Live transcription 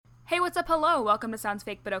Hey, what's up? Hello. Welcome to Sounds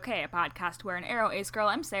Fake But Okay, a podcast where an aro ace girl,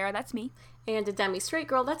 I'm Sarah, that's me, and a demi-straight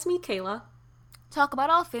girl, that's me, Kayla, talk about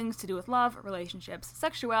all things to do with love, relationships,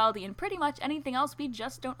 sexuality, and pretty much anything else we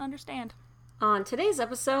just don't understand. On today's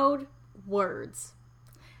episode, words.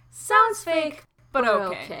 Sounds fake, but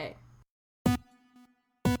okay.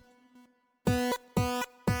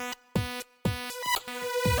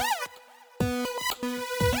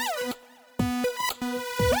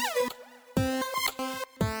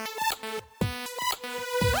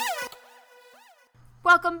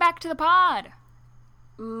 Welcome back to the pod.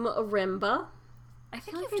 Marimba. I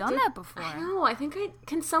think you've done that before. I know.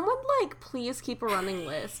 Can someone, please keep a running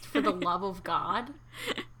list for the love of God?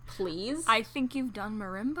 Please? I think you've done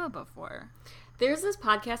marimba before. There's this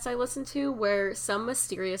podcast I listen to where some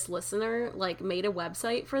mysterious listener, made a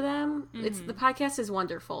website for them. Mm-hmm. The podcast is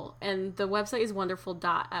wonderful, and the website is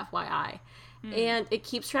wonderful.fyi. And it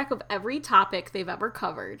keeps track of every topic they've ever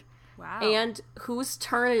covered. Wow. And whose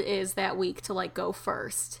turn it is that week to, go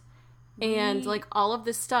first. And, all of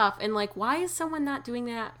this stuff. And, why is someone not doing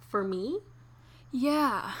that for me?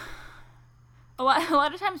 Yeah. A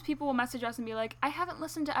lot of times people will message us and be like, I haven't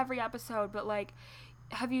listened to every episode, but,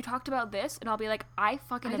 have you talked about this? And I'll be like, I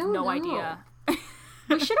fucking have no idea.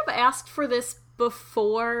 We should have asked for this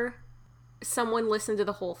before someone listened to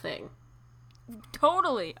the whole thing.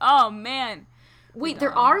 Totally. Oh, man. Wait,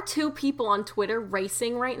 there are two people on Twitter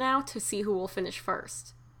racing right now to see who will finish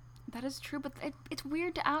first. That is true, but it's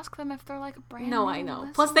weird to ask them if they're, brand new. No, I know.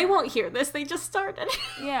 Listener. Plus, they won't hear this. They just started.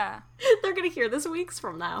 Yeah. They're going to hear this weeks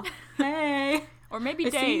from now. Hey. Or maybe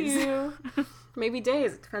days. See you. Maybe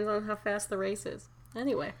days. It depends on how fast the race is.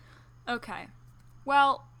 Anyway. Okay.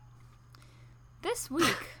 Well, this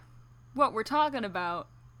week, what we're talking about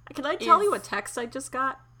Can I tell you a text I just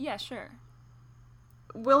got? Yeah, sure.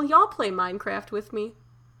 Will y'all play Minecraft with me?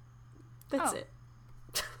 That's it.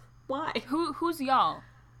 Why? Who's y'all?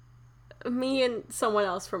 Me and someone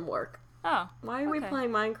else from work. Oh. Why are we playing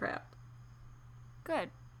Minecraft? Good.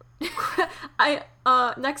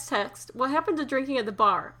 Next text. What happened to drinking at the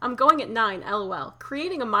bar? I'm going at 9, lol.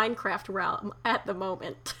 Creating a Minecraft realm at the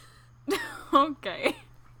moment. Okay.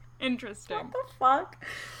 Interesting. What the fuck?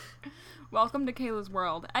 Welcome to Kayla's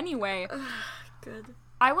world. Anyway. Good.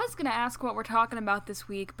 I was going to ask what we're talking about this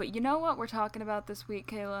week, but you know what we're talking about this week,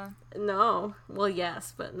 Kayla? No. Well,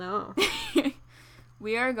 yes, but no.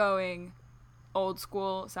 We are going old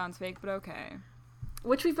school, sounds fake, but okay.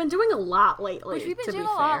 Which we've been doing a lot lately,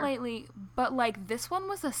 but, this one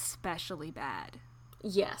was especially bad.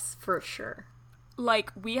 Yes, for sure.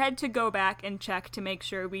 We had to go back and check to make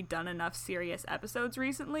sure we'd done enough serious episodes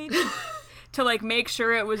recently to, make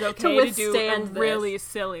sure it was okay to do a really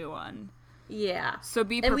silly one. Yeah. So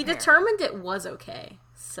be prepared. And we determined it was okay,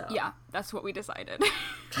 so. Yeah, that's what we decided.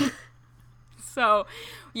 So,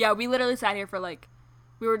 yeah, we literally sat here for,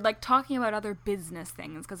 we were, talking about other business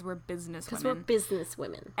things, because we're business women. Because we're business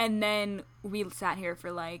women. And then we sat here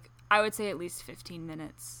for, I would say at least 15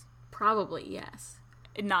 minutes. Probably, yes.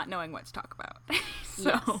 Not knowing what to talk about.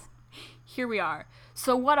 So, Here we are.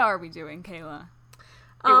 So, what are we doing, Kayla?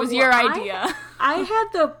 It was your idea. I had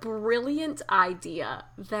the brilliant idea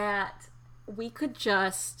that we could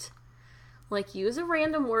just, use a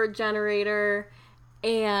random word generator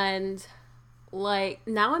and,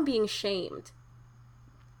 now I'm being shamed.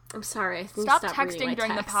 I'm sorry. I think Stop texting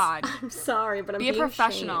during the pod. I'm sorry, but I'm being Be a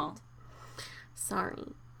professional. Shamed. Sorry.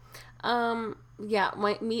 Yeah,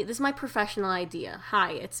 this is my professional idea.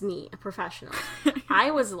 Hi, it's me, a professional.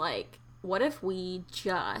 I was like, what if we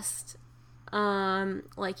just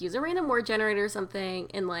use a random word generator or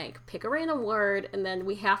something and pick a random word, and then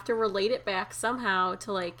we have to relate it back somehow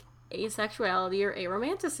to asexuality or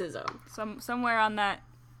aromanticism. Somewhere on that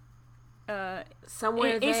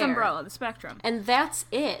somewhere there. Ace umbrella, the spectrum. And that's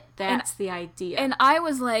it. That's the idea. And I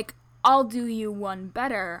was like, I'll do you one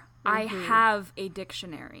better. Mm-hmm. I have a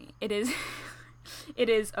dictionary. It is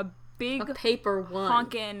a big paper one.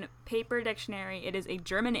 Honkin' paper dictionary. It is a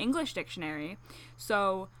German-English dictionary.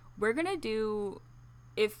 So we're gonna do,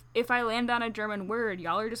 if I land on a German word,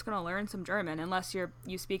 y'all are just gonna learn some German, unless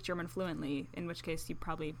you speak German fluently, in which case you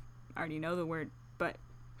probably already know the word. But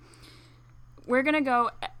we're gonna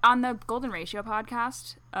go on the Golden Ratio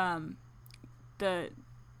podcast.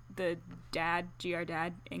 The dad, GR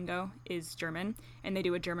dad, Ingo, is German, and they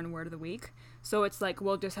do a German word of the week. So it's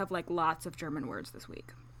we'll just have lots of German words this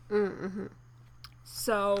week. Mm-hmm.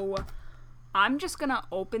 So I'm just gonna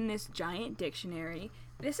open this giant dictionary.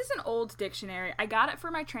 This is an old dictionary. I got it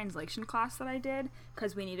for my translation class that I did,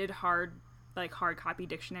 because we needed hard copy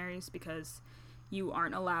dictionaries, because you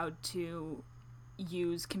aren't allowed to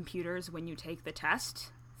use computers when you take the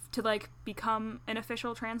test to like become an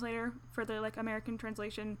official translator for the like American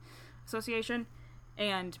Translation Association,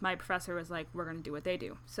 and my professor was like, we're gonna do what they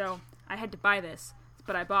do. So I had to buy this,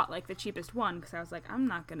 but I bought like the cheapest one because I was like, I'm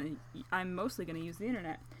mostly gonna use the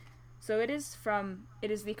internet. So it is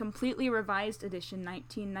the completely revised edition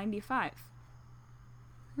 1995.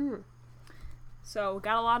 So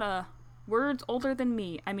got a lot of words older than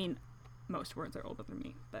me. I mean, most words are older than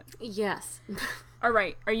me, but Yes. all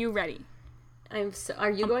right, are you ready? Are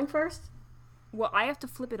you going first? Well, I have to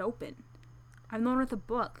flip it open. I'm the one with the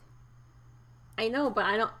book. I know, but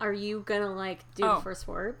I don't. Are you gonna like do the first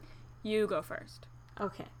word? You go first.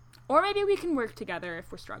 Okay. Or maybe we can work together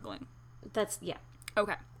if we're struggling. Yeah.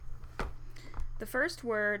 Okay. The first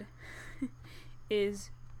word is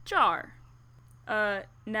jar.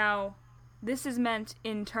 Now, this is meant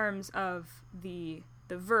in terms of the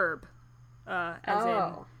verb, as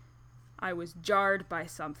in I was jarred by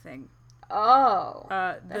something. Oh,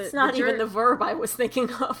 that's not even the verb I was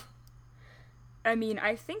thinking of. I mean,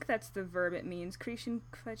 I think that's the verb it means. Kriechen,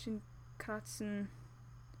 kvetchen, kratzen.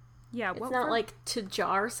 Yeah, it's not verb? Like to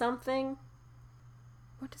jar something?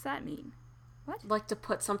 What does that mean? What? Like to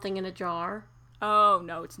put something in a jar? Oh,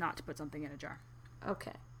 no, it's not to put something in a jar.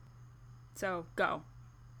 Okay. So, go.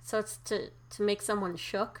 So it's to make someone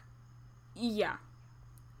shook? Yeah.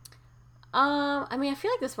 I mean, I feel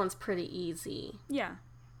like this one's pretty easy. Yeah.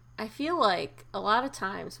 I feel like a lot of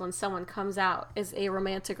times when someone comes out as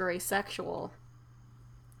aromantic or asexual,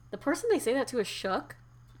 the person they say that to is shook.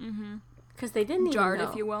 Mm-hmm. Because they didn't jarred, even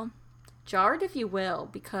know. If you will. Jarred, if you will,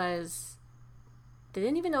 because they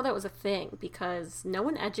didn't even know that was a thing, because no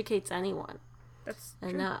one educates anyone. That's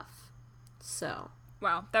enough. True. So.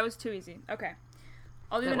 Wow, that was too easy. Okay.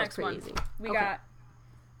 I'll do the next one. Easy. We got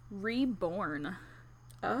reborn.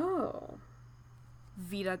 Oh.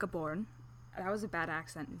 Wiedergeboren. That was a bad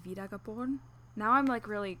accent. Wiedergeboren? Now I'm like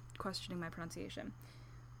really questioning my pronunciation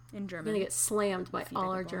in German. You're gonna get slammed by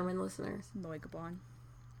all our German listeners. Neugeboren.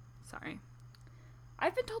 Sorry.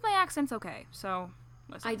 I've been told my accent's okay, so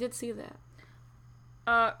listen. I did see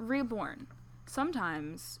that. Reborn.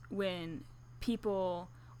 Sometimes when people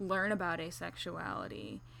learn about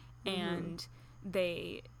asexuality and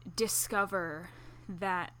they discover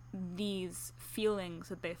that these feelings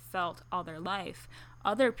that they've felt all their life,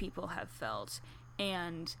 other people have felt,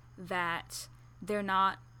 and that they're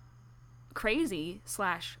not crazy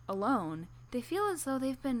 / alone, they feel as though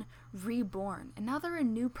they've been reborn, and now they're a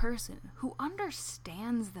new person who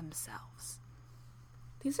understands themselves.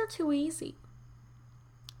 These are too easy.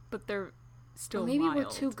 But they're still maybe wild. We're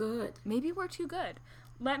too good. Maybe we're too good.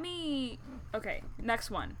 Okay,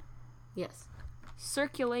 next one. Yes.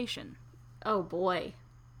 Circulation. Oh, boy.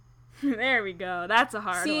 There we go. That's a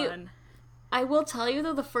hard one. I will tell you,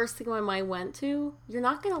 though, the first thing my mind went to, you're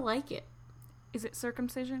not going to like it. Is it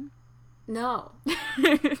circumcision? No.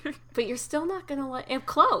 But you're still not going to like it.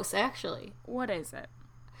 Close, actually. What is it?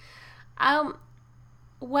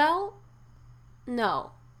 Well,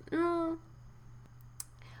 no.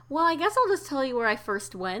 Well, I guess I'll just tell you where I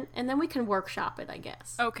first went, and then we can workshop it, I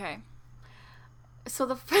guess. Okay.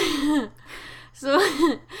 So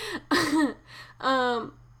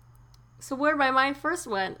so where my mind first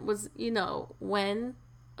went was, when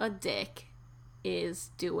a dick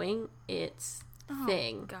is doing its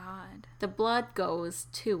thing. Oh, God. The blood goes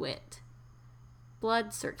to it.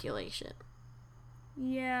 Blood circulation.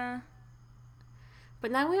 Yeah.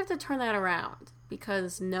 But now we have to turn that around,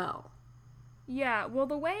 because no. Yeah, well,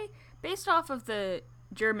 the way, based off of the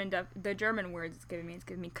German words it's giving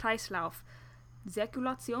me Kreislauf,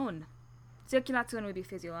 Zirkulation. Zirkulation would be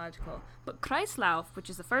physiological. But Kreislauf, which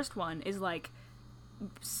is the first one, is like,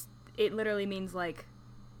 it literally means like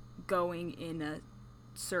going in a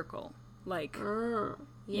circle. Like,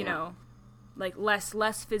 you know, like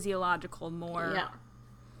less physiological, more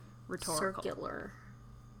rhetorical. Circular.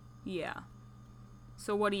 Yeah.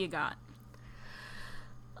 So what do you got?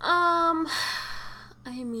 I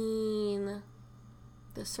mean,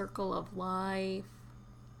 the circle of life.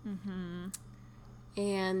 Mm-hmm.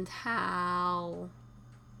 And how...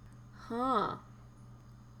 I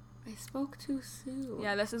spoke too soon.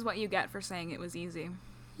 Yeah, this is what you get for saying it was easy.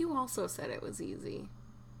 You also said it was easy.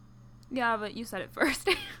 Yeah, but you said it first.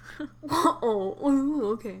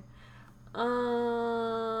 Okay.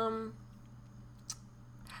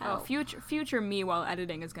 Future me while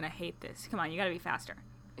editing is gonna hate this. Come on, you gotta be faster.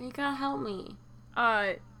 You gotta help me.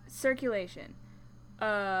 Circulation.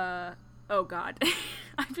 Oh God.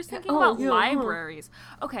 I'm just thinking about libraries.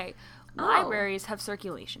 Okay, libraries have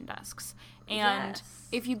circulation desks. And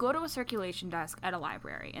if you go to a circulation desk at a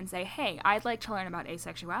library and say, hey, I'd like to learn about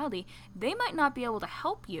asexuality, they might not be able to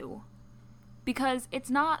help you because it's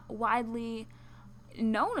not widely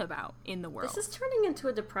known about in the world. This is turning into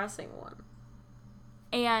a depressing one.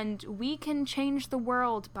 And we can change the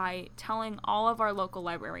world by telling all of our local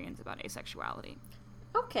librarians about asexuality.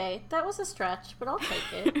 Okay, that was a stretch, but I'll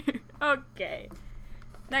take it. Okay.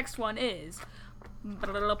 Next one is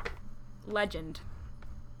legend.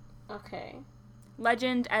 Okay.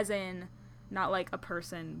 Legend as in not like a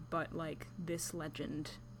person, but like this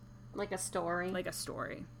legend. Like a story? Like a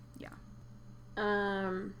story. Yeah.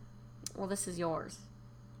 Well, this is yours.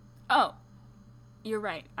 Oh. You're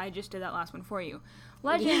right. I just did that last one for you.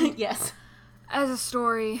 Legend. Yes. As a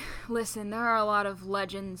story, listen, there are a lot of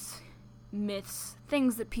legends, myths,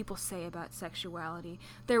 things that people say about sexuality.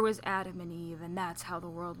 There was Adam and Eve, and that's how the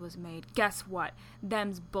world was made. Guess what?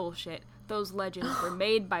 Them's bullshit. Those legends were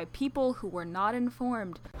made by people who were not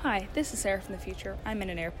informed. Hi, this is Sarah from the future. I'm in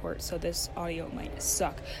an airport, so this audio might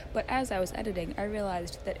suck. But as I was editing, I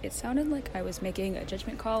realized that it sounded like I was making a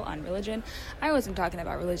judgment call on religion. I wasn't talking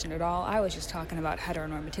about religion at all. I was just talking about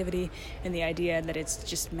heteronormativity and the idea that it's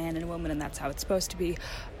just man and woman and that's how it's supposed to be.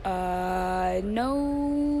 No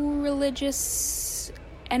religious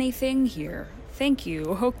anything here. Thank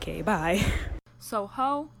you. Okay, bye. So,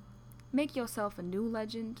 ho, make yourself a new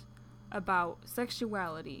legend about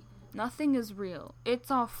sexuality. Nothing is real.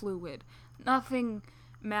 It's all fluid. Nothing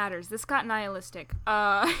matters. This got nihilistic.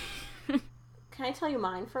 Can I tell you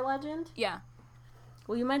mine for legend? Yeah.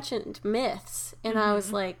 Well, you mentioned myths, and I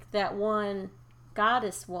was like, that one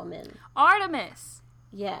goddess woman. Artemis!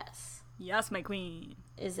 Yes. Yes, my queen.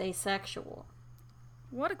 Is asexual.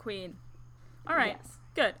 What a queen. Alright. Yes.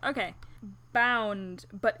 Good. Okay. Bound,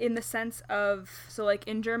 but in the sense of, so like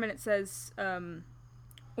in German it says,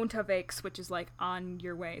 unterwegs, which is like on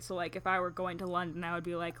your way. So like if I were going to London, I would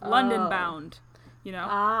be like London bound, you know?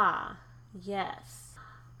 Ah, yes.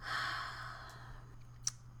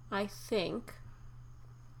 I think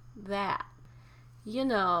that, you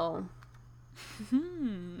know, it's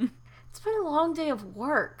been a long day of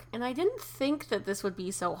work, and I didn't think that this would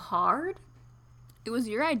be so hard. It was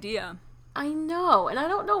your idea. I know, and I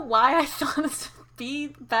don't know why I thought this would be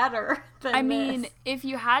better than I mean, this. if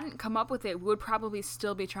you hadn't come up with it, we would probably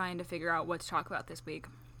still be trying to figure out what to talk about this week.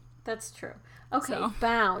 That's true. Okay, So.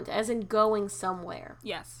 bound, as in going somewhere.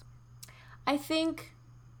 Yes. I think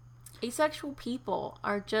asexual people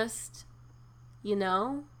are just, you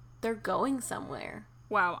know, they're going somewhere.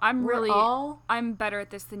 Wow, I'm better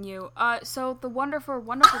at this than you. So the wonderful,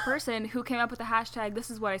 wonderful person who came up with the hashtag, this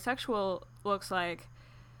is what asexual looks like,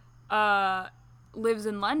 lives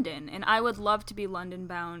in London, and I would love to be London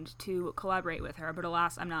bound to collaborate with her, but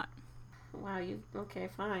alas, I'm not. Wow, okay,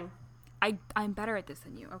 fine. I'm better at this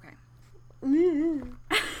than you, okay.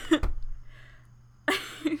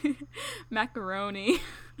 Macaroni.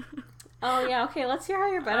 Oh, yeah, okay, let's hear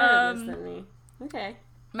how you're better at this than me. Okay.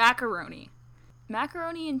 Macaroni.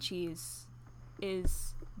 Macaroni and cheese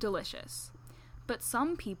is delicious. But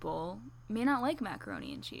some people may not like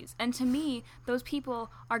macaroni and cheese. And to me, those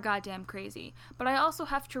people are goddamn crazy. But I also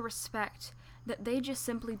have to respect that they just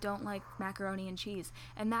simply don't like macaroni and cheese.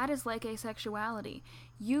 And that is like asexuality.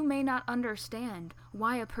 You may not understand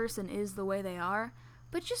why a person is the way they are,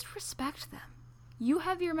 but just respect them. You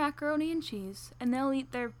have your macaroni and cheese, and they'll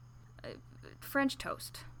eat their French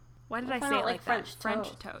toast. Why did I say it like that?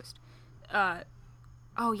 French toast.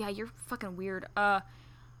 Oh yeah, you're fucking weird.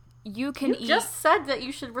 You just said that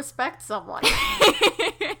you should respect someone.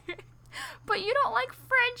 But you don't like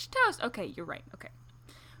French toast. Okay, you're right. Okay.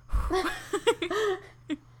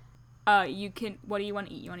 What do you want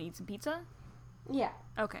to eat? You want to eat some pizza? Yeah.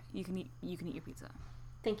 Okay, you can eat your pizza.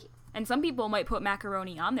 Thank you. And some people might put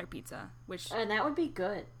macaroni on their pizza, which and that would be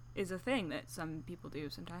good. Is a thing that some people do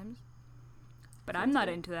sometimes. But I'm not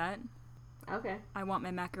into that. Okay. I want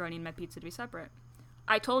my macaroni and my pizza to be separate.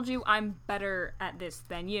 I told you I'm better at this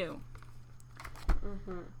than you.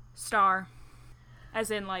 Mm-hmm. Star. As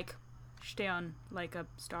in, like, Stern, like a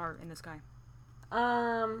star in the sky.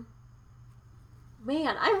 Man,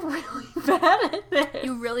 I'm really bad at this.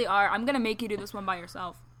 You really are. I'm gonna make you do this one by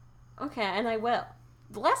yourself. Okay, and I will.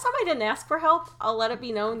 The last time I didn't ask for help, I'll let it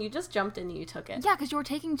be known, you just jumped in and you took it. Yeah, because you were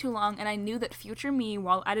taking too long, and I knew that future me,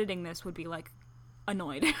 while editing this, would be, like,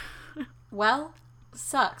 annoyed. Well,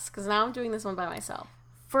 sucks, because now I'm doing this one by myself.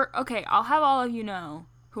 Okay, I'll have all of you know,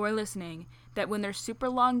 who are listening, that when there's super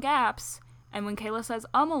long gaps, and when Kayla says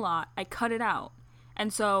a lot, I cut it out.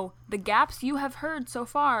 And so, the gaps you have heard so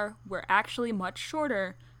far were actually much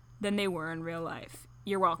shorter than they were in real life.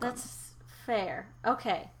 You're welcome. That's fair.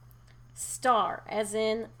 Okay. Star, as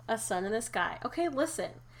in a sun in the sky. Okay,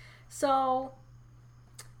 listen. So,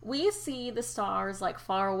 we see the stars like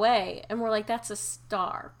far away and we're like, that's a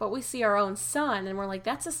star. But we see our own sun and we're like,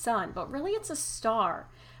 that's a sun. But really it's a star,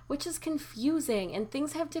 which is confusing, and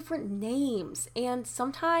things have different names. And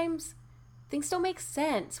sometimes things don't make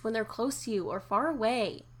sense when they're close to you or far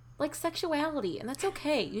away. Like sexuality, and that's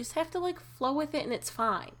okay. You just have to like flow with it and it's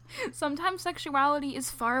fine. Sometimes sexuality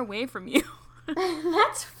is far away from you.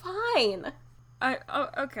 That's fine.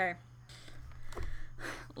 Okay.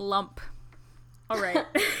 Lump. All right.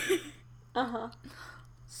 Uh-huh.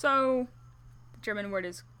 So, the German word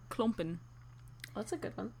is klumpen. That's a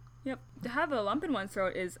good one. Yep. To have a lump in one's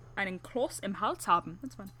throat is einen Kloß im Hals haben.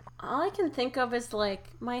 That's fun. All I can think of is like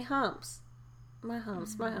my humps. My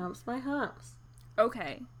humps, my humps, my humps.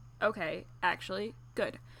 Okay, actually,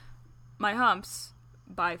 good. My Humps,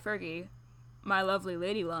 by Fergie, My Lovely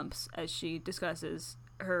Lady Lumps, as she discusses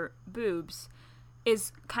her boobs,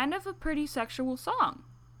 is kind of a pretty sexual song,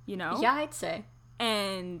 you know? Yeah, I'd say.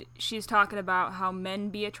 And she's talking about how men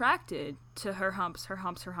be attracted to her humps, her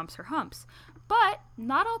humps, her humps, her humps. But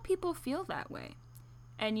not all people feel that way.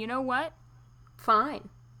 And you know what? Fine.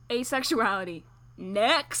 Asexuality.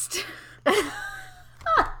 Next!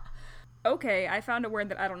 Okay, I found a word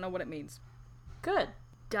that I don't know what it means. Good.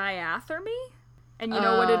 Diathermy? And you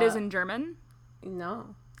know what it is in German?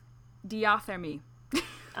 No. Diathermy.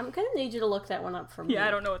 I'm gonna need you to look that one up for me. Yeah,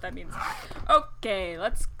 I don't know what that means. Okay,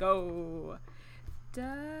 let's go.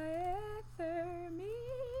 Diathermy.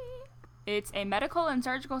 It's a medical and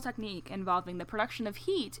surgical technique involving the production of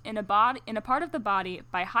heat in a part of the body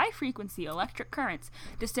by high-frequency electric currents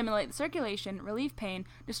to stimulate the circulation, relieve pain,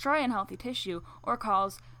 destroy unhealthy tissue, or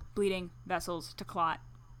cause bleeding vessels to clot.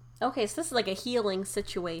 Okay, so this is like a healing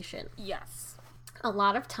situation. Yes. A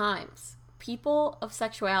lot of times, people of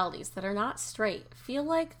sexualities that are not straight feel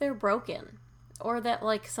like they're broken or that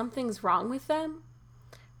like something's wrong with them.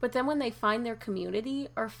 But then when they find their community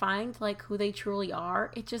or find like who they truly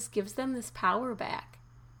are, it just gives them this power back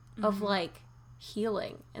of like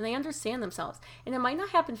healing, and they understand themselves. And it might not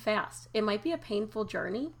happen fast. It might be a painful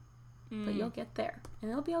journey, but you'll get there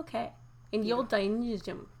and it'll be okay. And you'll dynamize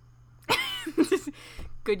them.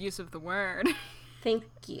 Good use of the word. Thank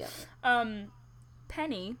you.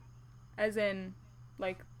 Penny, as in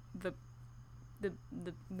like the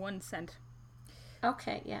 1 cent.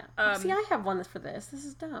 Okay, yeah. See, I have one for this. This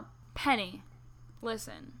is dumb. Penny.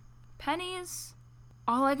 Listen. Pennies,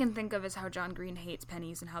 all I can think of is how John Green hates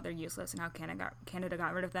pennies and how they're useless and how Canada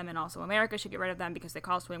got rid of them, and also America should get rid of them because they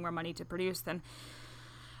cost way more money to produce than...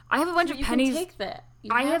 I have a bunch of pennies. You can take that.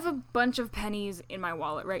 I have a bunch of pennies in my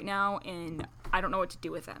wallet right now, and I don't know what to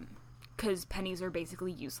do with them because pennies are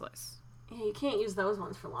basically useless. Yeah, you can't use those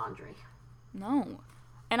ones for laundry. No.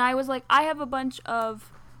 And I was like, I have a bunch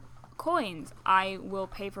of coins. I will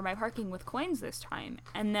pay for my parking with coins this time.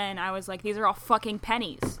 And then I was like, these are all fucking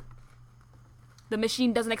pennies. The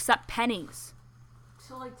machine doesn't accept pennies.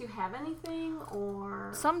 So, like, do you have anything, or...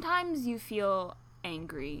 Sometimes you feel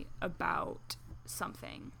angry about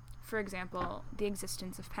something. For example, the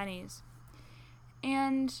existence of pennies.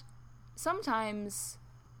 And sometimes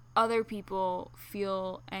other people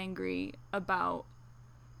feel angry about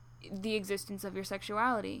the existence of your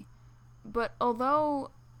sexuality. But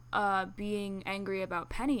although being angry about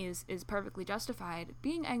pennies is perfectly justified,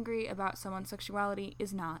 being angry about someone's sexuality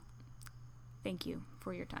is not. Thank you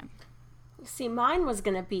for your time. See, mine was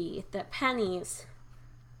gonna be that pennies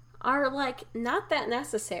are, like, not that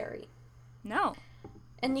necessary. No.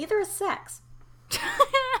 And neither is sex.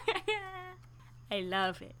 I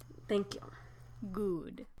love it. Thank you.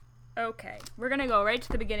 Good. Okay, we're gonna go right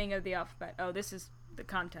to the beginning of the alphabet. Oh, this is the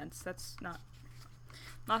contents. That's not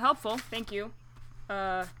helpful. Thank you.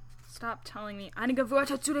 Stop telling me einige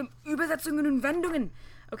Wörter zu den Übersetzungen und Wendungen.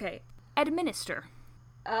 Okay, administer.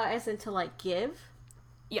 As in to, like, give?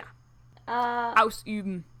 Yeah.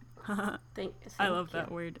 Ausüben. Thank I love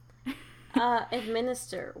that word.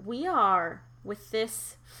 Administer. We are, with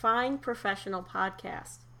this fine professional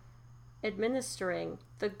podcast, administering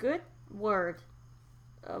the good word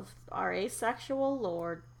of our asexual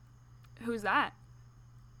lord. Who's that?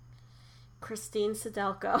 Christine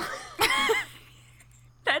Sedelko.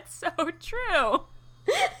 That's so true.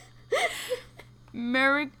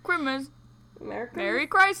 Merry Christmas. Merry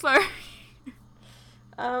Chrysler.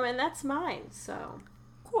 And that's mine, so.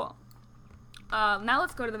 Cool. Now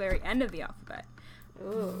let's go to the very end of the alphabet.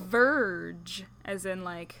 Ooh. Verge, as in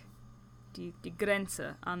like die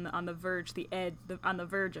Grenze, on the verge, on the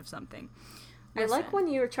verge of something. Listen. I like when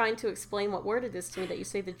you're trying to explain what word it is to me that you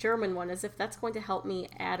say the German one as if that's going to help me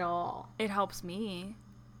at all. It helps me.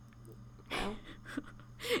 Well.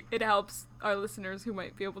 It helps our listeners who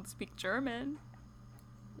might be able to speak German.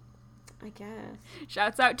 I guess.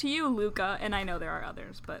 Shouts out to you, Luca, and I know there are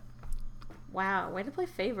others, but... Wow, way to play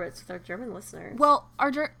favorites with our German listeners. Well,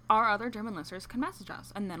 our other German listeners can message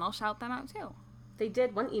us, and then I'll shout them out too. They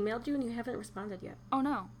did. One emailed you and you haven't responded yet. Oh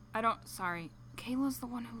no, I don't, sorry. Kayla's the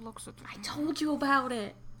one who looks at the I told you about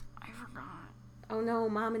it. I forgot. Oh no,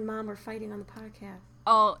 Mom and Mom are fighting on the podcast.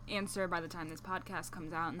 I'll answer by the time this podcast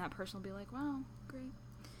comes out, and that person will be like, wow, great.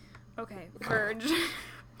 Okay, verge.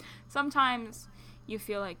 Sometimes you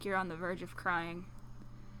feel like you're on the verge of crying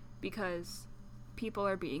because people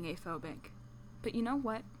are being aphobic. But you know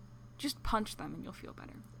what? Just punch them and you'll feel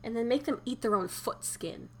better. And then make them eat their own foot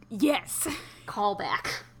skin. Yes! Call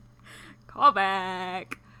back. Call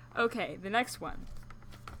back. Okay, the next one.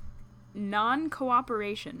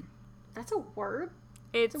 Non-cooperation. That's a word?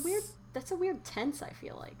 That's a weird tense, I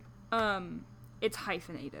feel like. It's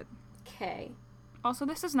hyphenated. Okay. Also,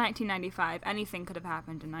 this is 1995. Anything could have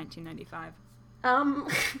happened in 1995.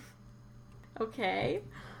 Okay.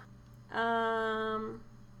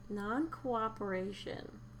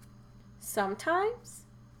 Non-cooperation. Sometimes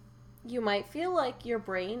you might feel like your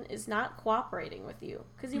brain is not cooperating with you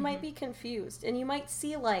because you might be confused, and you might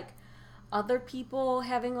see like other people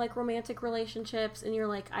having like romantic relationships and you're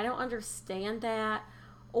like, I don't understand that.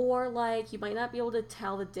 Or like you might not be able to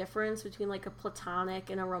tell the difference between like a platonic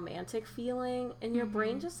and a romantic feeling, and your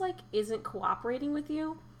brain just like isn't cooperating with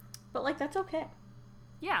you. But like that's okay.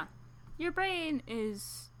 Yeah. Your brain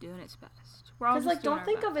is doing its best. We're all Because just like doing don't our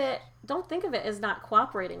think of it as not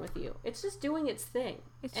cooperating with you. It's just doing its thing.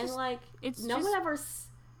 No one ever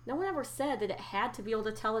said that it had to be able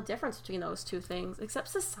to tell the difference between those two things, except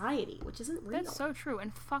society, which isn't real. That's so true,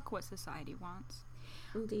 and fuck what society wants.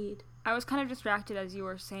 Indeed. I was kind of distracted as you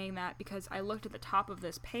were saying that because I looked at the top of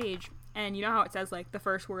this page, and you know how it says like the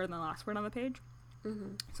first word and the last word on the page?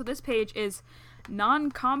 Mm-hmm. So this page is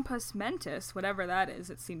non compos mentis, whatever that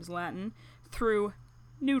is, it seems Latin, through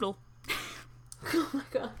noodle. Oh my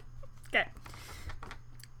god. Okay.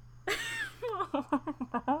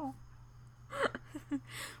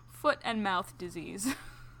 Foot and mouth disease.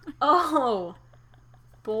 Oh,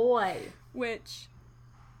 boy. Which,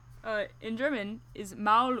 in German, is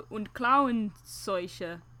Maul- und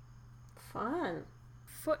Klauenseuche. Fun.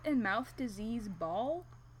 Foot and mouth disease ball?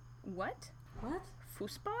 What? What?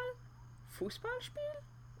 Fußball? Fußballspiel?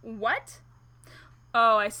 What?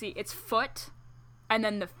 Oh, I see. It's foot, and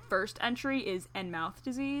then the first entry is and mouth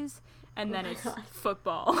disease, and then it's God.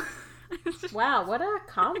 Football. Wow, what a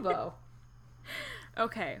combo.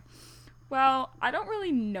 Okay. Well, I don't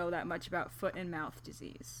really know that much about foot and mouth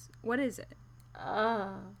disease. What is it?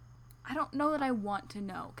 I don't know that I want to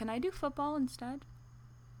know. Can I do football instead?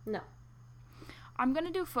 No. I'm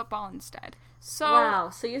gonna do football instead. So wow,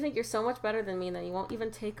 so you think you're so much better than me that you won't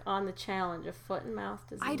even take on the challenge of foot and mouth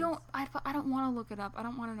disease? I don't want to look it up. I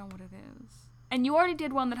don't want to know what it is. And you already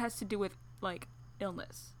did one that has to do with like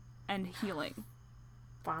illness and healing.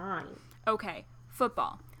 Fine. Okay,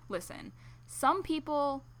 football. Listen, some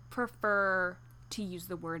people prefer to use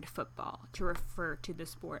the word football to refer to the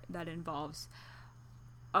sport that involves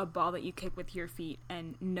a ball that you kick with your feet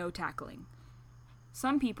and no tackling.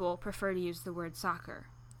 Some people prefer to use the word soccer.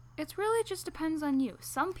 It really just depends on you.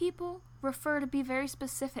 Some people prefer to be very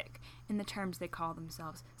specific in the terms they call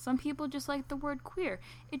themselves. Some people just like the word queer.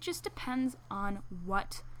 It just depends on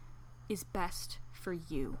what is best for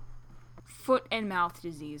you. Foot and mouth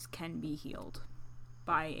disease can be healed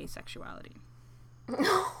by asexuality.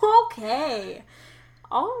 Okay.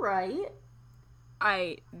 All right.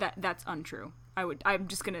 That's untrue. I'm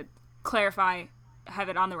just gonna clarify, have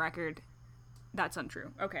it on the record. That's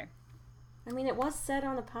untrue. Okay. I mean, it was said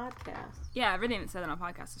on a podcast. Yeah, everything that's said on a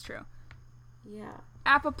podcast is true. Yeah.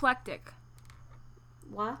 Apoplectic.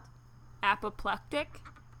 What? Apoplectic?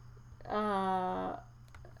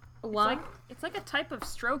 What? It's like a type of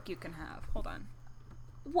stroke you can have. Hold on.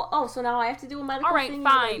 Well, oh, so now I have to do a medical All right, thing?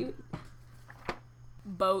 fine.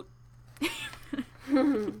 Boat.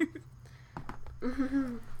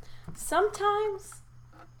 Sometimes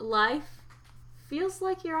life feels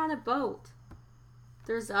like you're on a boat.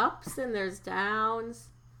 There's ups and there's downs,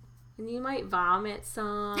 and you might vomit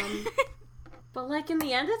some. But, like, in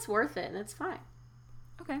the end, it's worth it, and it's fine.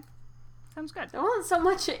 Okay. Sounds good. There wasn't so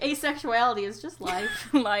much asexuality, it's just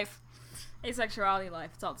life. Life. Asexuality, life.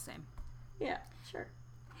 It's all the same. Yeah, sure.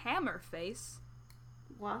 Hammer face?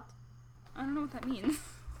 What? I don't know what that means.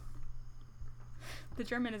 The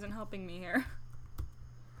German isn't helping me here.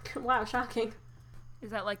 Wow, shocking. Is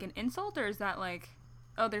that like an insult, or is that like...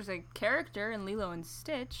 Oh, there's a character in Lilo and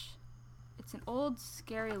Stitch. It's an old,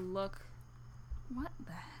 scary look. What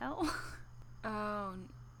the hell?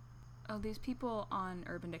 Oh, these people on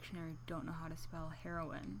Urban Dictionary don't know how to spell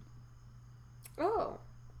heroin. Oh.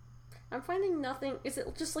 I'm finding nothing. Is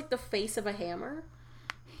it just like the face of a hammer?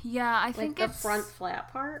 Yeah, I Like think the it's... front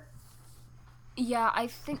flat part? Yeah, I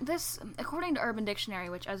think this, according to Urban Dictionary,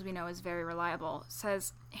 which as we know is very reliable,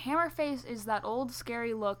 says hammer face is that old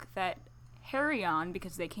scary look that Herion,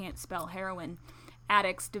 because they can't spell heroin,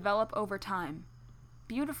 addicts develop over time.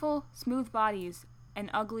 Beautiful, smooth bodies and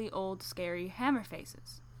ugly old scary hammer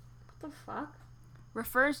faces. What the fuck?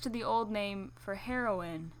 Refers to the old name for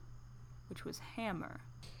heroin, which was hammer.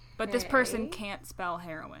 But this person can't spell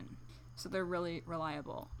heroin, so they're really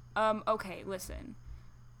reliable. Okay, listen.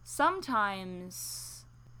 Sometimes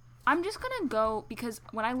I'm just gonna go, because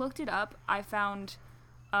when I looked it up, I found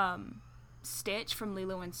Stitch from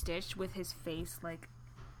Lilo and Stitch with his face like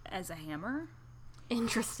as a hammer.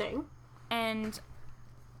 Interesting. And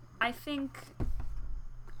I think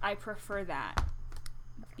I prefer that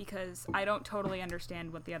because I don't totally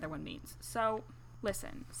understand what the other one means. So,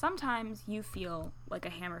 listen, sometimes you feel like a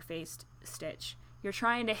hammer-faced Stitch. You're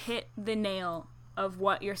trying to hit the nail of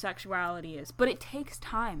what your sexuality is, but it takes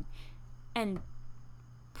time and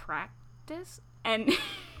practice and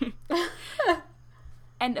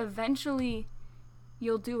and eventually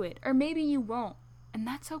you'll do it, or maybe you won't, and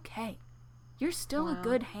that's okay. You're still a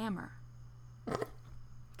good hammer.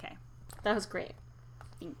 Okay, That was great.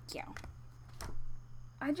 thank you.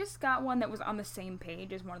 I just got one that was on the same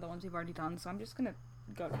page as one of the ones we've already done, so I'm just gonna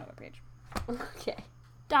go to another page. Okay.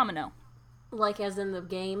 Domino. Like as in the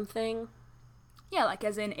game thing? Yeah, like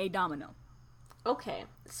as in a domino. Okay.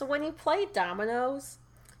 So when you play dominoes,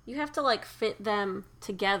 you have to like fit them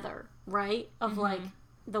together, right? Of like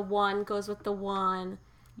the one goes with the one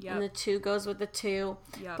Yep. and the two goes with the two.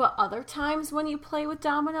 Yep. But other times when you play with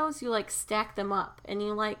dominoes, you like stack them up and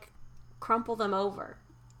you like crumple them over.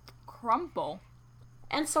 Crumple.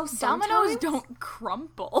 And so sometimes Dominoes don't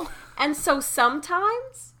crumple. And so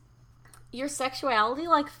sometimes your sexuality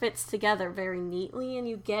like fits together very neatly and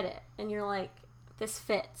you get it and you're like, this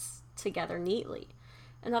fits together neatly.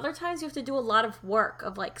 And other times you have to do a lot of work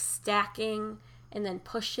of like stacking and then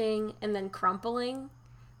pushing and then crumpling.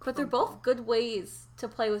 But they're both good ways to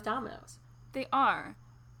play with dominoes. They are.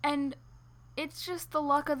 And it's just the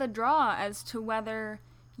luck of the draw as to whether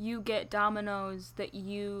you get dominoes that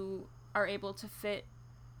you are able to fit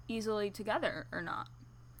easily together or not.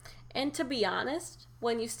 And to be honest,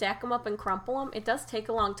 when you stack them up and crumple them, it does take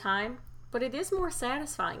a long time, but it is more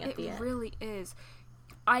satisfying at the end. It really is.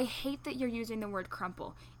 I hate that you're using the word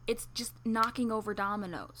crumple. It's just knocking over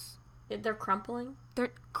dominoes. They're crumpling?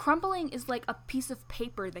 Crumpling is like a piece of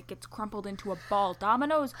paper that gets crumpled into a ball.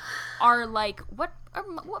 Dominoes are like, what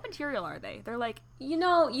material are they? They're like, you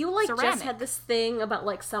know, you like ceramic. just had this thing about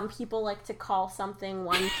like some people like to call something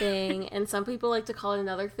one thing and some people like to call it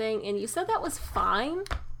another thing, and you said that was fine.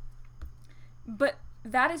 But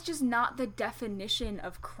that is just not the definition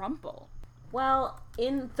of crumple. Well,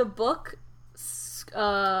 in the book,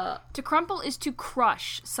 To crumple is to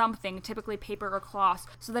crush something, typically paper or cloth,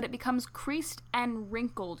 so that it becomes creased and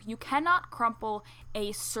wrinkled. You cannot crumple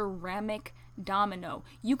a ceramic domino.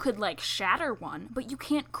 You could, like, shatter one, but you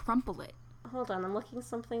can't crumple it. hold on, I'm looking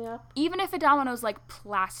something up. Even if a domino's like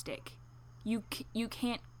plastic, you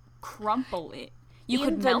can't crumple it. You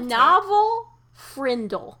could melt In the it. novel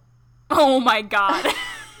Frindle. Oh my god.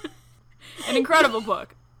 An incredible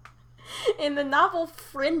book. In the novel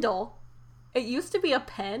Frindle, it used to be a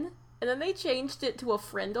pen, and then they changed it to a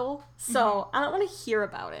Frindle, so I don't want to hear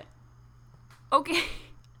about it. Okay.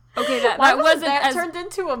 Okay, that Why wasn't that as turned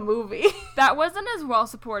into a movie? that wasn't as well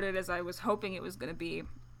supported as I was hoping it was going to be.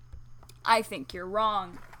 I think you're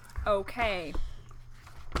wrong. Okay.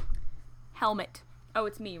 Helmet. Oh,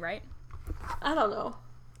 it's me, right? I don't know.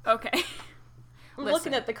 Okay. I'm Listen.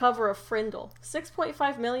 looking at the cover of Frindle.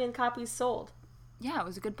 6.5 million copies sold. Yeah, it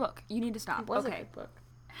was a good book. You need to stop. It was okay. a good book.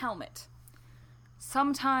 Helmet.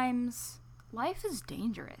 Sometimes life is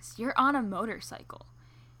dangerous. You're on a motorcycle.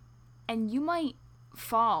 And you might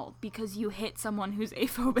fall because you hit someone who's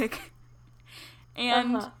aphobic.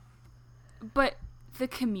 And but the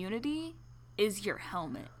community is your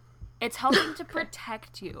helmet. It's helping to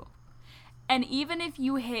protect you. And even if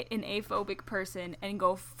you hit an aphobic person and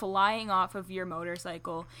go flying off of your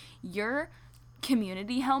motorcycle, your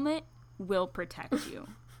community helmet will protect you.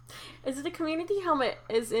 Is it a community helmet?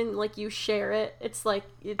 Is in like you share it? It's like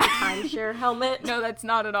it's a timeshare helmet. No, that's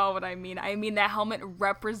not at all what I mean. I mean that helmet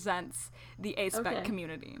represents the A-Spec Okay.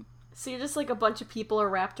 community. So you're just like a bunch of people are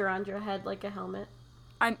wrapped around your head like a helmet.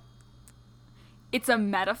 It's a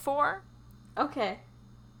metaphor. Okay.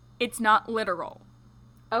 It's not literal.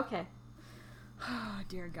 Okay. Oh,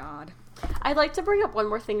 dear God. I'd like to bring up one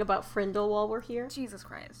more thing about Frindle while we're here. Jesus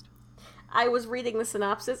Christ. I was reading the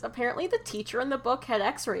synopsis. Apparently the teacher in the book had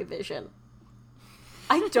x-ray vision.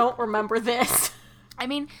 I don't remember this. I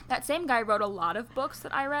mean, that same guy wrote a lot of books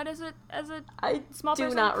that I read as a small person. I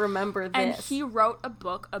do not remember this. And he wrote a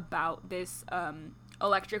book about this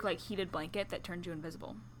electric, like, heated blanket that turned you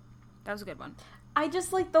invisible. That was a good one. I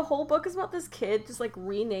just, like, the whole book is about this kid just, like,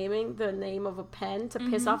 renaming the name of a pen to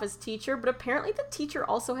piss off his teacher, but apparently the teacher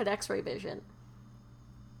also had x-ray vision.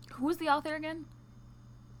 Who was the author again?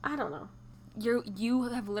 I don't know. You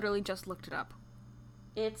have literally just looked it up.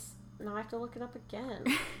 Now I have to look it up again.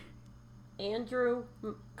 Andrew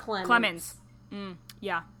Clemens. Clemens.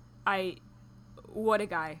 Yeah. What a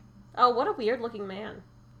guy. Oh, what a weird looking man.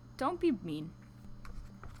 Don't be mean.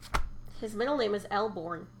 His middle name is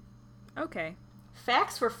Elborn. Okay.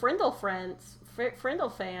 Facts for Frindle friends. Frindle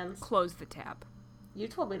fans. Close the tab. You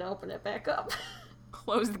told me to open it back up.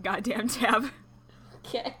 Close the goddamn tab.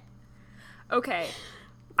 Okay. Okay.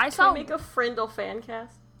 Can we make a Frindle fan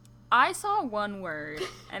cast? I saw one word,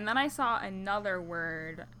 and then I saw another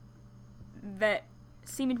word that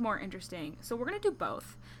seemed more interesting. So we're going to do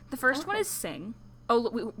both. The first one is sing.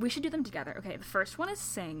 Oh, we should do them together. Okay, the first one is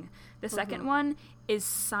sing. The second one is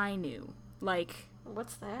sinew. Like...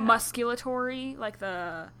 What's that? Musculatory, like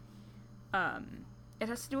the... it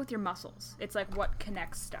has to do with your muscles. It's like what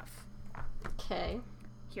connects stuff. Okay.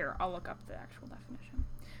 Here, I'll look up the actual definition.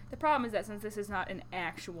 The problem is that since this is not an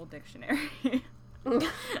actual dictionary...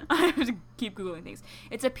 I have to keep Googling things.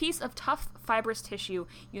 It's a piece of tough, fibrous tissue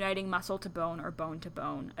uniting muscle to bone or bone to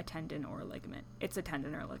bone, a tendon or a ligament. It's a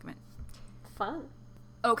tendon or a ligament. Fun.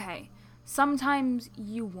 Okay. Sometimes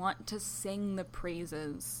you want to sing the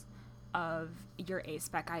praises of your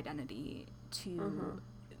A-spec identity to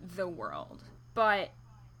the world. But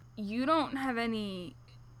you don't have any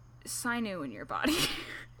sinew in your body.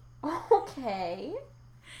 Okay.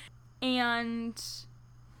 And...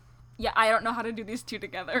 yeah, I don't know how to do these two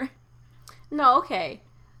together. No, okay.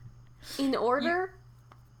 In order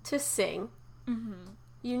to sing,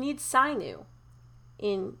 you need sinew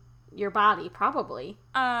in your body, probably.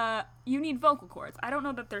 You need vocal cords. I don't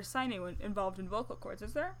know that there's sinew involved in vocal cords,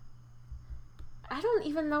 is there? I don't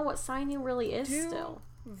even know what sinew really is still.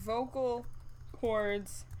 Vocal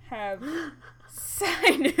cords have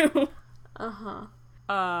sinew. Uh-huh.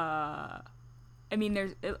 I mean,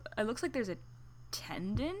 it looks like there's a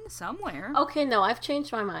tendon somewhere. Okay, no, I've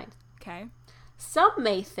changed my mind. Okay. Some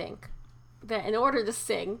may think that in order to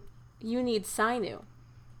sing, you need sinew.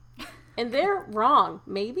 And they're wrong,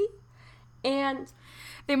 maybe? And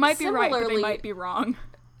they might be right, but they might be wrong.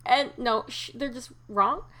 And no, they're just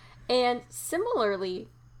wrong. And similarly,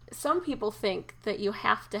 some people think that you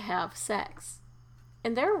have to have sex.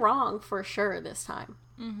 And they're wrong for sure this time.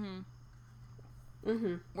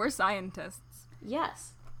 We're scientists.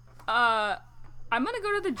 Yes. I'm gonna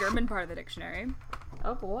go to the German part of the dictionary.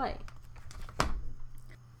 Oh boy.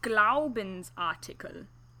 Glaubensartikel.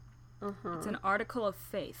 It's an article of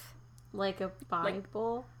faith. Like a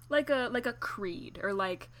Bible? Like a creed, or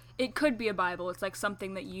like, it could be a Bible. It's like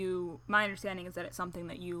something that my understanding is that it's something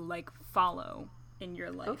that you, like, follow in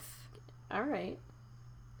your life. Oh, alright.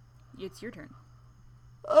 It's your turn.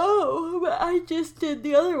 Oh, but I just did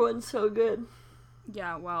the other one so good.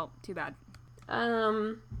 Yeah, well, too bad.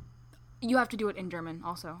 You You have to do it in German,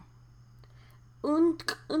 also.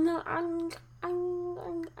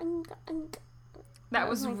 That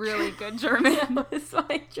was really good German. That was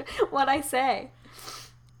what'd I say?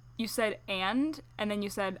 You said and then you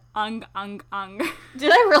said ung.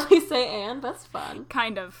 Did I really say and? That's fun.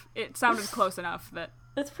 Kind of. It sounded close enough that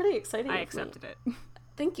that's pretty exciting. I accepted it.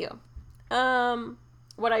 Thank you.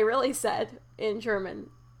 What I really said in German,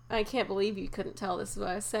 I can't believe you couldn't tell this is what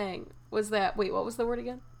I was saying, was that, wait, what was the word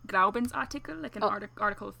again? Glaubensartikel, like an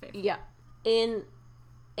article of faith. Yeah. In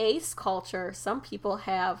ace culture, some people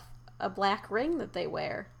have a black ring that they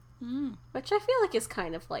wear, which I feel like is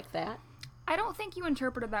kind of like that. I don't think you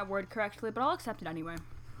interpreted that word correctly, but I'll accept it anyway.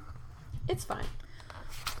 It's fine.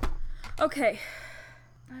 Okay.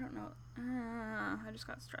 I don't know. I just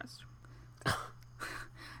got stressed.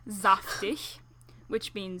 Saftig,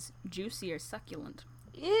 which means juicy or succulent.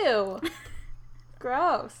 Ew.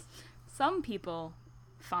 Gross. Some people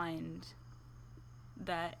find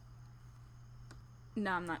that...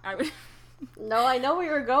 No, I'm not. I would... No, I know where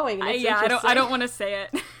you're going. I don't want to say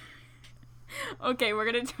it. Okay,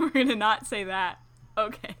 we're gonna not say that.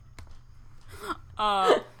 Okay.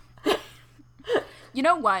 You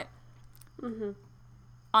know what?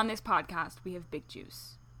 On this podcast, we have big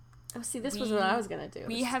juice. Oh, see, this was what I was gonna do.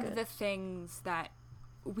 We have the things that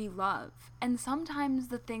we love, and sometimes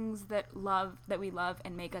the things that we love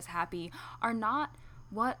and make us happy are not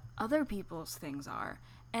what other people's things are.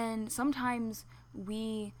 And sometimes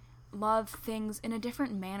we love things in a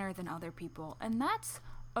different manner than other people. And that's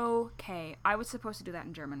okay. I was supposed to do that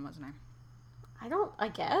in German, wasn't I? I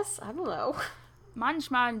guess. I don't know.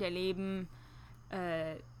 Manchmal in der Leben.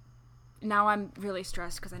 Now I'm really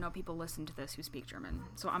stressed because I know people listen to this who speak German.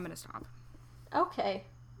 So I'm going to stop. Okay.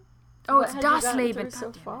 Oh, What it's have you das gotten Leben.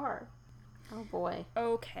 through so far? Oh, boy.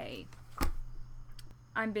 Okay.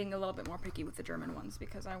 I'm being a little bit more picky with the German ones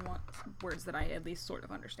because I want words that I at least sort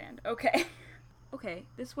of understand. Okay. Okay,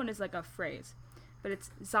 this one is like a phrase. But it's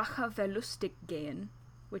Sache verlustig gehen,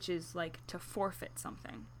 which is like to forfeit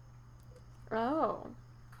something. Oh.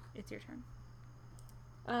 It's your turn.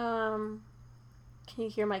 Can you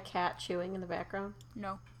hear my cat chewing in the background?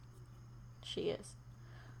 No. She is.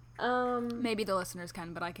 Maybe the listeners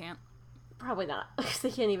can, but I can't. Probably not, because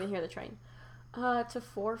they can't even hear the train. To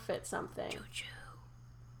forfeit something. Choo-choo.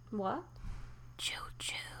 What?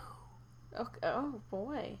 Choo-choo. Oh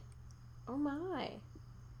boy. Oh my.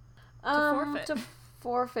 forfeit. To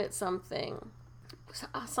forfeit something.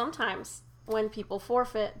 Sometimes when people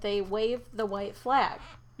forfeit, they wave the white flag.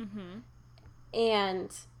 Mm-hmm.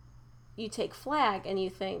 And you take flag and you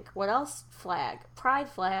think, what else flag? Pride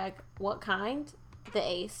flag. What kind? The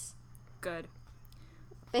ace. Good.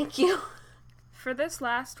 Thank you. For this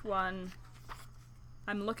last one,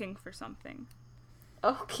 I'm looking for something.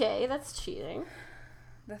 Okay, that's cheating.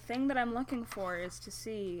 The thing that I'm looking for is to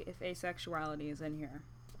see if asexuality is in here.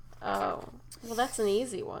 Oh. Well, that's an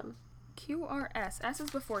easy one. QRS. S is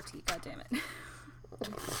before T. God damn it.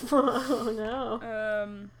 Oh, no.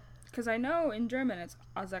 Because I know in German it's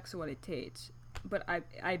Asexualität, but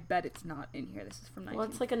I bet it's not in here. This is from 19... Well,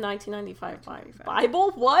 it's like a 1995 1995.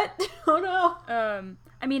 Bible? What? Oh, no.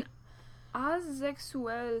 I mean,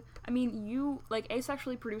 asexuell... I mean, you, like,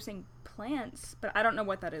 asexually producing plants, but I don't know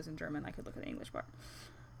what that is in German. I could look at the English part.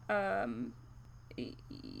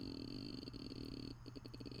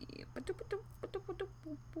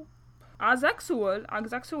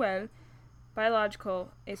 Asexuell,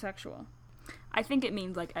 biological, asexual. I think it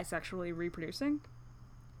means, like, asexually reproducing.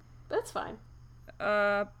 That's fine.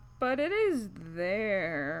 But it is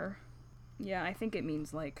there. Yeah, I think it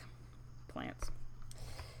means, like, plants.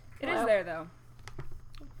 It is there, though.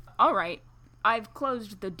 Alright, I've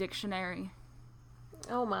closed the dictionary.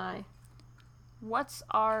 Oh, my. What's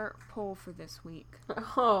our poll for this week?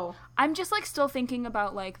 Oh. I'm just, like, still thinking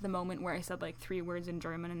about, like, the moment where I said, like, 3 words in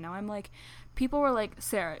German, and now I'm like, people were like,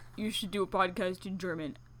 Sarah, you should do a podcast in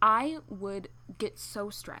German. I would get so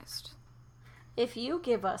stressed. If you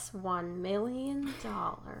give us $1 million,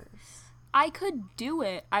 I could do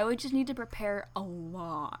it. I would just need to prepare a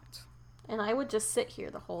lot. And I would just sit here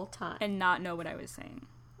the whole time. And not know what I was saying.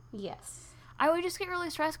 Yes. I would just get really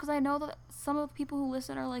stressed because I know that some of the people who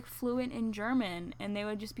listen are, like, fluent in German, and they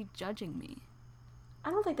would just be judging me. I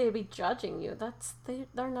don't think they'd be judging you.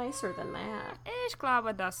 They're nicer than that. Ich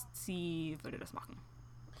glaube, dass sie würde das machen.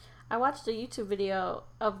 I watched a YouTube video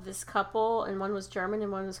of this couple, and one was German and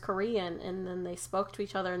one was Korean, and then they spoke to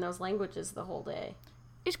each other in those languages the whole day.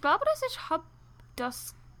 Ich glaube, dass ich hab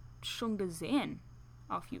das schon gesehen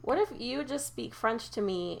auf YouTube. What if you just speak French to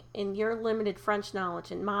me in your limited French knowledge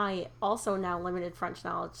and my also now limited French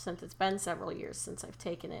knowledge since it's been several years since I've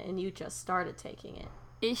taken it, and you just started taking it?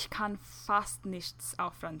 Ich kann fast nichts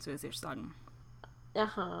auf Französisch sagen.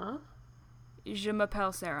 Uh-huh. Je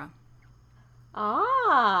m'appelle Sarah.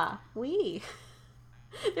 Ah, oui.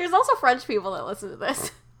 There's also French people that listen to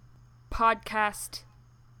this. Podcast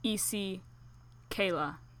EC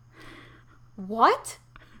Kayla. What?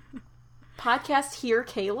 Podcast here,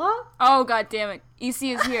 Kayla? Oh, god damn it. EC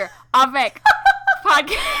is here. Avec.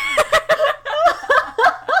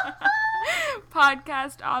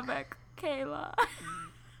 Podcast avec Kayla.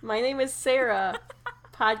 My name is Sarah.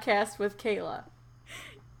 Podcast with Kayla.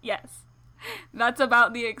 Yes. That's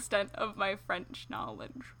about the extent of my French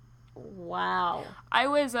knowledge. Wow. I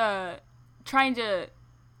was trying to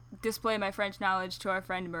display my French knowledge to our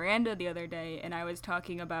friend Miranda the other day, and I was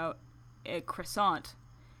talking about a croissant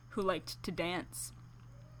who liked to dance.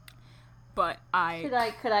 But Could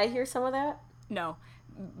I hear some of that? No.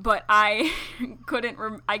 But I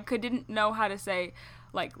couldn't know how to say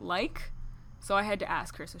like, so I had to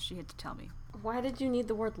ask her, so she had to tell me. Why did you need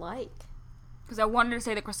the word like? Because I wanted to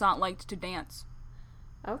say the croissant liked to dance.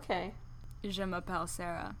 Okay. Je m'appelle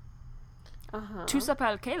Sarah. Uh-huh. Tu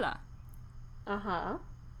s'appelles Kayla. Uh-huh.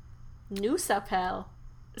 Nous s'appelle.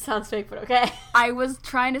 Sounds fake, but okay. I was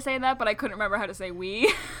trying to say that, but I couldn't remember how to say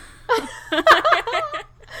we.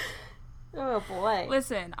 Oh, boy.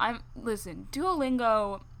 Listen,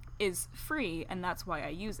 Duolingo is free, and that's why I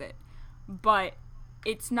use it. But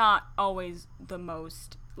it's not always the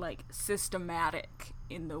most, like, systematic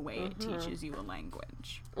in the way it teaches you a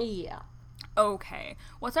language. Yeah. Okay.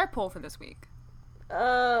 What's our poll for this week?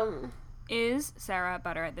 Is Sarah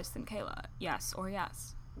better at this than Kayla? Yes or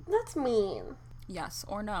yes? That's mean. Yes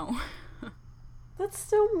or no? That's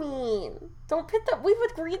so mean. Don't pit that. We've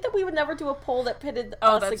agreed that we would never do a poll that pitted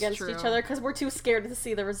us against true. each other because we're too scared to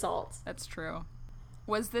see the results. That's true.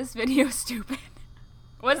 Was this video stupid?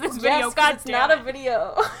 Was this video? Yes, God it's damn not it. a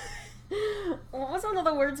video. What was one of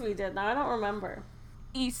the words we did? Now I don't remember.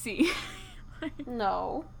 EC.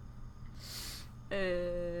 No.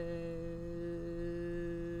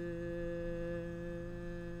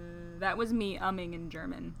 That was me umming in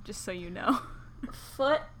German, just so you know.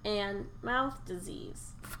 Foot and mouth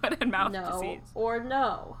disease. Foot and mouth No disease. or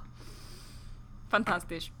no.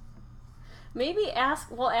 Fantastisch. Maybe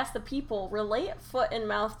we'll ask the people, relate foot and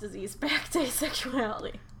mouth disease back to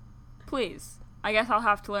asexuality. Please. I guess I'll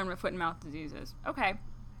have to learn what foot and mouth disease is. Okay.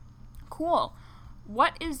 Cool.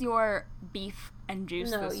 What is your beef and juice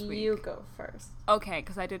this week? No, you go first. Okay,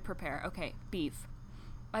 because I did prepare. Okay, beef.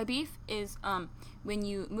 My beef is when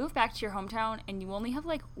you move back to your hometown and you only have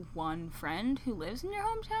like one friend who lives in your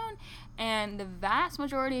hometown, and the vast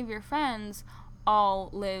majority of your friends all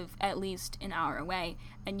live at least an hour away,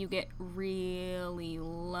 and you get really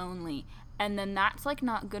lonely. And then that's like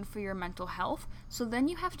not good for your mental health. So then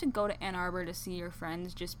you have to go to Ann Arbor to see your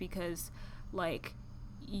friends just because like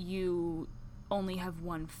you only have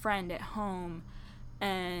one friend at home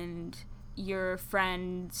and your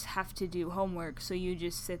friends have to do homework, so you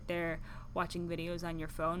just sit there watching videos on your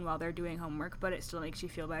phone while they're doing homework, but it still makes you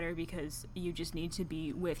feel better because you just need to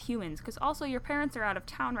be with humans. Because also your parents are out of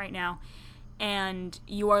town right now and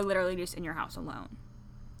you are literally just in your house alone.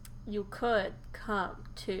 You could come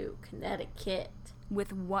to Connecticut.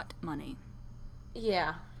 With what money?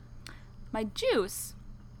 Yeah. My juice,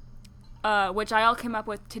 which I all came up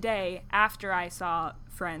with today after I saw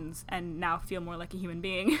Friends and now feel more like a human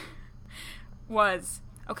being, was,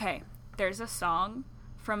 okay, there's a song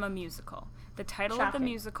from a musical. The title of the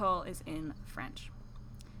musical is in French.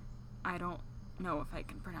 I don't know if I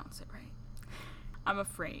can pronounce it right. I'm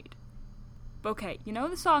afraid. Okay, you know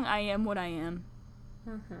the song I Am What I Am?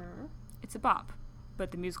 Mm-hmm. It's a bop,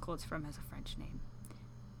 but the musical it's from has a French name.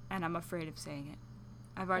 And I'm afraid of saying it.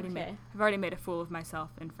 I've already made a fool of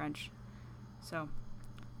myself in French. So,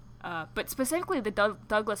 but specifically the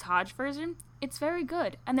Douglas Hodge version, it's very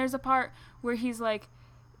good. And there's a part where he says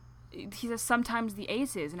sometimes the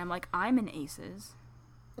aces, and I'm like, I'm an aces.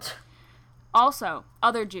 Also,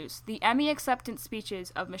 other juice, the Emmy acceptance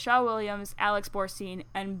speeches of Michelle Williams, Alex Borstein,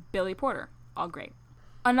 and Billy Porter, all great.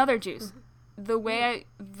 Another juice, the way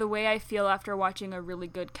I feel after watching a really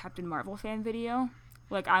good Captain Marvel fan video,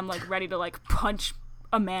 like I'm like ready to like punch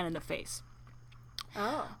a man in the face.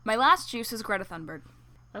 Oh. My last juice is Greta Thunberg.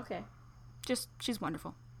 Okay. Just, she's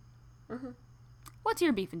wonderful. Mm-hmm. What's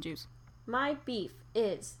your beef and juice? My beef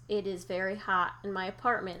is, it is very hot in my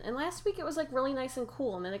apartment. And last week it was like really nice and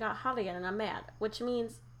cool, and then it got hot again and I'm mad. Which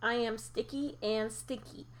means I am sticky and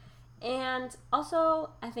sticky. And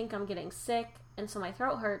also, I think I'm getting sick, and so my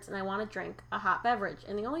throat hurts and I want to drink a hot beverage.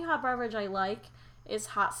 And the only hot beverage I like is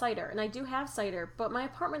hot cider. And I do have cider, but my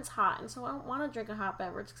apartment's hot, and so I don't want to drink a hot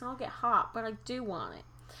beverage because I'll get hot, but I do want it.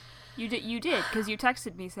 You did, because you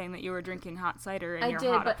texted me saying that you were drinking hot cider in your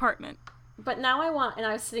hot apartment. But now I want, and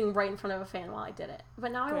I was sitting right in front of a fan while I did it.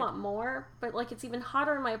 But now I want more, but like it's even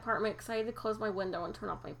hotter in my apartment because I had to close my window and turn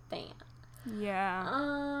off my fan.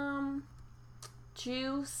 Yeah.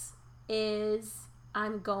 Juice is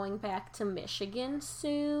I'm going back to Michigan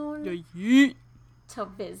soon to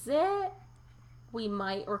visit. We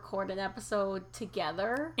might record an episode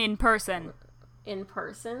together. In person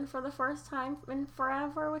For the first time in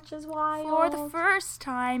forever, which is wild. For the first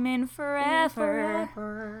time in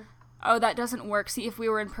forever. Oh, that doesn't work. See, if we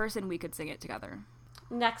were in person, we could sing it together.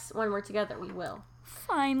 Next, when we're together, we will.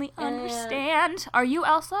 Finally understand. Are you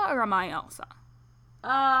Elsa or am I Elsa?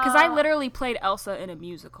 Because I literally played Elsa in a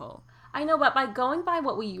musical. I know, but by going by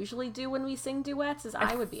what we usually do when we sing duets is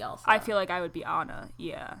I would be Elsa. I feel like I would be Anna,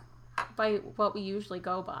 yeah. By what we usually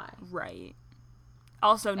go by. Right.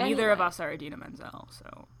 Also, neither of us are Idina Menzel,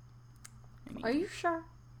 so... Are you sure?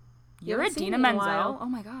 You're Idina Menzel? Oh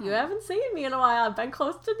my god. You haven't seen me in a while. I've been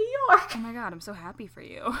close to New York. Oh my god, I'm so happy for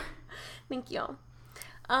you. Thank you.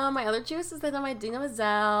 My other juice is that I'm Idina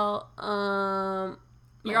Menzel.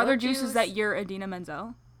 Your other juice is that you're Idina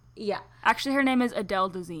Menzel? Yeah. Actually, her name is Adele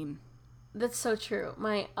Dazeem. That's so true.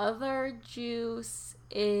 My other juice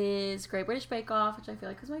is Great British Bake Off, which I feel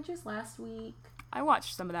like was my juice last week. I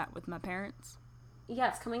watched some of that with my parents. Yeah,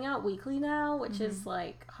 it's coming out weekly now, which is,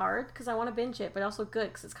 like, hard because I want to binge it, but also good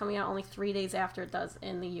because it's coming out only 3 days after it does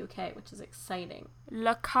in the UK, which is exciting.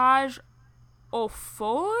 La Cage aux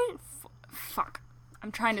Folles? Fuck. I'm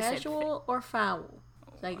trying to say it. Casual or foul?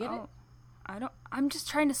 Did I get it? I'm just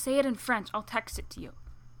trying to say it in French. I'll text it to you.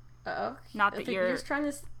 Okay. Not that you're trying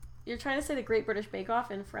to say the Great British Bake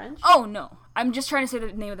Off in French? Oh, no. I'm just trying to say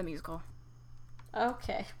the name of the musical.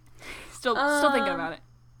 Okay. Still thinking about it.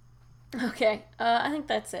 Okay. I think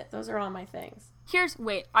that's it. Those are all my things.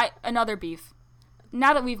 Another beef.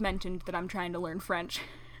 Now that we've mentioned that I'm trying to learn French,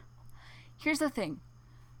 here's the thing.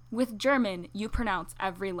 With German, you pronounce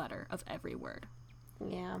every letter of every word.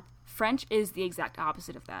 Yeah. French is the exact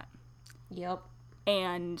opposite of that. Yep.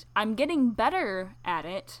 And I'm getting better at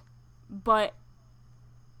it, but,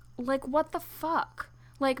 like, what the fuck?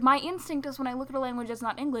 Like, my instinct is when I look at a language that's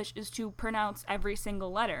not English is to pronounce every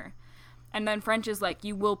single letter. And then French is like,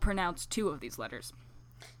 you will pronounce 2 of these letters.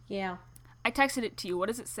 Yeah. I texted it to you. What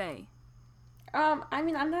does it say? I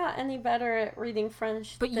mean, I'm not any better at reading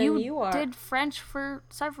French but than you are. But you did French for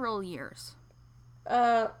several years.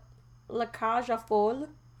 La Cage aux Folles.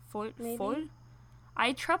 Folle? I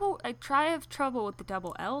have trouble with the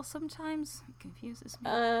double L sometimes. It confuses me.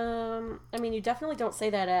 I mean, you definitely don't say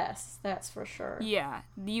that S. That's for sure. Yeah,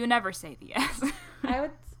 you never say the S.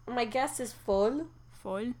 My guess is folle.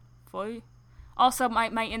 Folle. Also,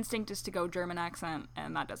 my instinct is to go German accent,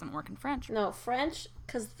 and that doesn't work in French. No, French,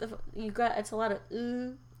 because it's a lot of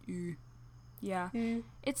Yeah.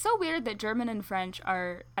 It's so weird that German and French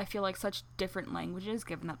are, I feel like, such different languages,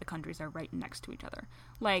 given that the countries are right next to each other.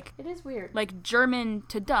 Like, it is weird. Like, German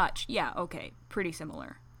to Dutch, yeah, okay, pretty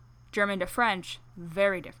similar. German to French,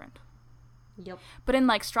 very different. Yep. But in,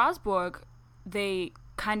 like, Strasbourg, they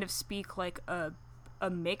kind of speak, like, a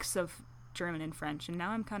mix of German and French, and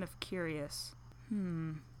now I'm kind of curious.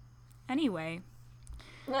 Anyway.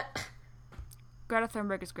 Greta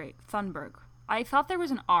Thunberg is great. Thunberg. I thought there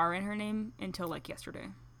was an R in her name until, like, yesterday.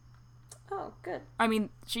 Oh, good. I mean,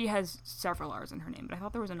 she has several R's in her name, but I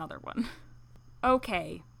thought there was another one.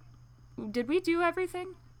 Okay. Did we do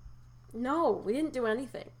everything? No, we didn't do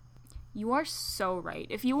anything. You are so right.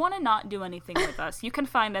 If you want to not do anything with us, you can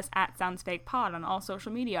find us at SoundsFakePod on all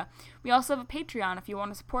social media. We also have a Patreon if you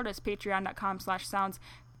want to support us,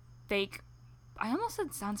 patreon.com/soundsfake. I almost said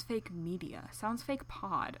SoundsFakeMedia.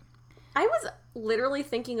 SoundsFakePod. I was literally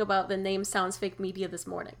thinking about the name Sounds Fake Media this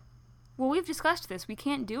morning. Well, we've discussed this. We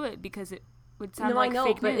can't do it because it would sound like fake news. No,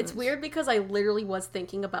 I know, but it's weird because I literally was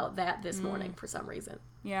thinking about that this morning for some reason.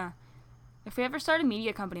 Yeah. If we ever start a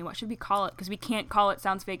media company, what should we call it? Because we can't call it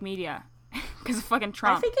Sounds Fake Media. Because of fucking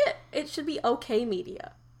Trump. I think it should be OK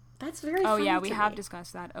Media. That's very funny. Oh, yeah, we to have me.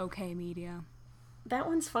 discussed that. OK Media. That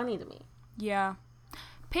one's funny to me. Yeah.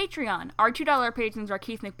 Patreon. Our $2 patrons are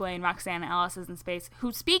Keith McBlain, Roxanne, Alice is in Space,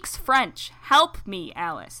 who speaks French. Help me,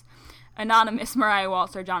 Alice. Anonymous, Mariah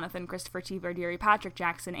Walter, Jonathan, Christopher T. Verdieri, Patrick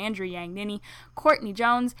Jackson, Andrew Yang Ninny, Courtney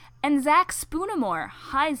Jones, and Zach Spoonamore.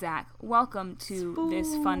 Hi, Zach. Welcome to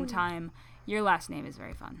this fun time. Your last name is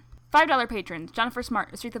very fun. $5 patrons, Jennifer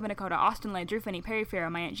Smart, Astritha Vinicota, Austin Lay, Drew Finney, Perry Farrow,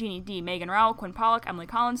 my Aunt Jeannie D, Megan Rowell, Quinn Pollock, Emily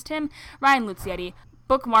Collins, Tim, Ryan Luzietti,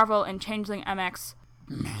 Book Marvel, and Changeling MX.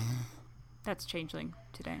 That's Changeling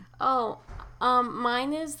today. Oh,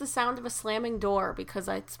 mine is the sound of a slamming door because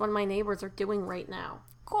it's what my neighbors are doing right now.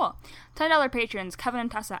 Cool. $10 patrons, Kevin and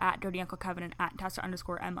Tessa at Dirty Uncle Kevin and at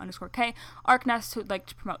Tessa_M_K, Arknest, who would like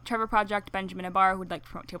to promote Trevor Project, Benjamin Ibarra, who would like to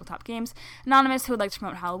promote Tabletop Games, Anonymous, who would like to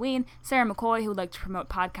promote Halloween, Sarah McCoy, who would like to promote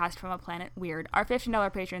Podcast from a Planet Weird. Our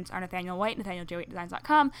 $15 patrons are Nathaniel White,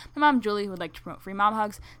 NathanielJ.Designs.com, my mom Julie, who would like to promote Free Mom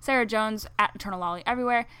Hugs, Sarah Jones at Eternal Lolly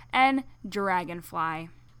Everywhere, and Dragonfly.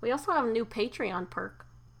 We also have a new Patreon perk.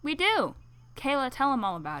 We do. Kayla, tell them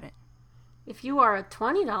all about it. If you are a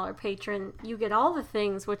 $20 patron, you get all the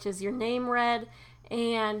things, which is your name read,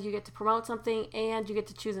 and you get to promote something, and you get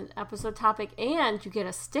to choose an episode topic, and you get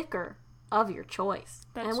a sticker of your choice.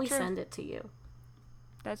 That's we true. Send it to you.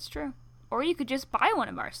 That's true. Or you could just buy one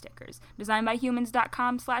of our stickers.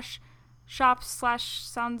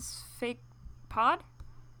 designedbyhumans.com/shop/soundsfakepod.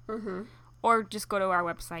 Mm-hmm. Or just go to our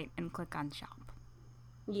website and click on shop.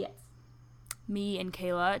 Yes. Me and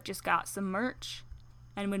Kayla just got some merch.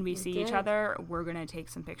 And when we see each other, we're going to take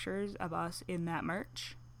some pictures of us in that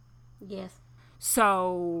merch. Yes.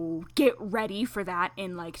 So get ready for that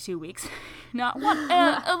in like 2 weeks. Not one,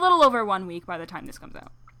 a little over 1 week by the time this comes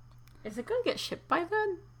out. Is it going to get shipped by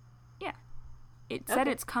then? Yeah. It said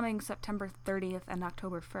it's coming September 30th and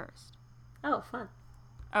October 1st. Oh, fun.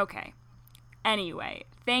 Okay. Anyway,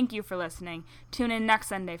 thank you for listening. Tune in next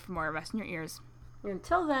Sunday for more of us in your ears.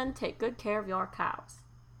 Until then, take good care of your cows.